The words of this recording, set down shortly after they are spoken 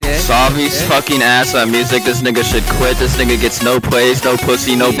Savi's fucking ass on music. This nigga should quit. This nigga gets no plays, no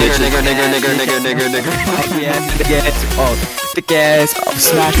pussy, no bitches. Nigga. Oh, thick ass. Oh,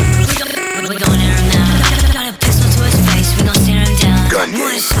 smash. We gon' air him now. Got a pistol to his face. We gon' stare him down. Gun game.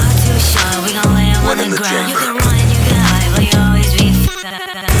 One shot, two shot. We gon' lay him on the ground. You can run, you can hide, but you always be.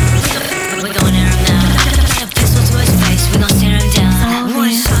 We gon' air him now. Got a pistol to his face. We gon' stare him down.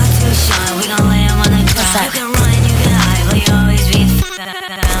 One shot, two shot. We gon' lay him on the ground. You can run, you can hide, but you always be.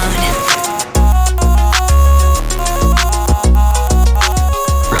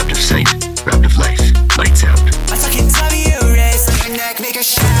 Round of sight, round of life, lights out. I talking W race on your neck, make a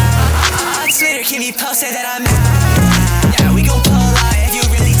shot. Twitter, keep me posted that I'm out. Yeah, we gon' pull out if you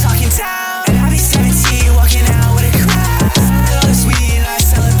really talking town. And I be 17, walking out with a crowd. All this weed, I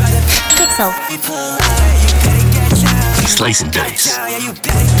sell it by the pound. We pull out, you better get down. Slice and dice. Yeah, you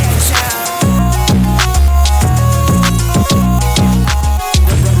better get down.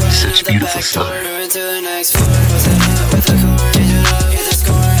 Such beautiful slaughter.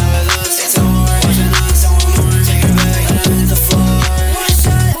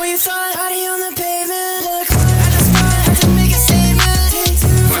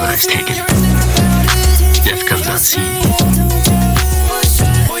 Lives taken. Death comes on scene.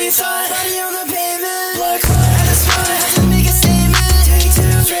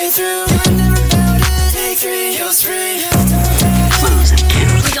 Flows and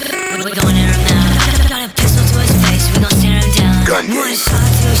kills. We gon' air him now. Got a pistol to his face. We gon' stare him down. Gun game. One shot,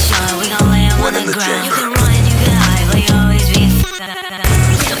 two shot. We gon' lay him on One in the the ground. You chamber. can run, you can hide, but you always be.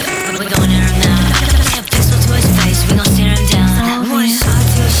 We gon' air him now. Got a pistol to his face. We gon' stare him down. One shot,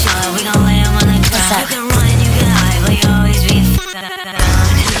 two shot. We gon' lay him on the ground. You can run, you can hide, but you always be.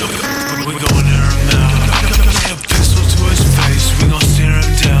 We gon' air him now. Got a pistol to his face. We gon' stare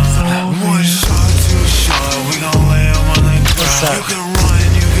him down. One shot, two shot. We gon' lay him on the ground. You can run,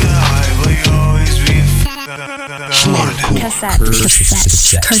 you can hide, but you always be.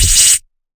 Cassette.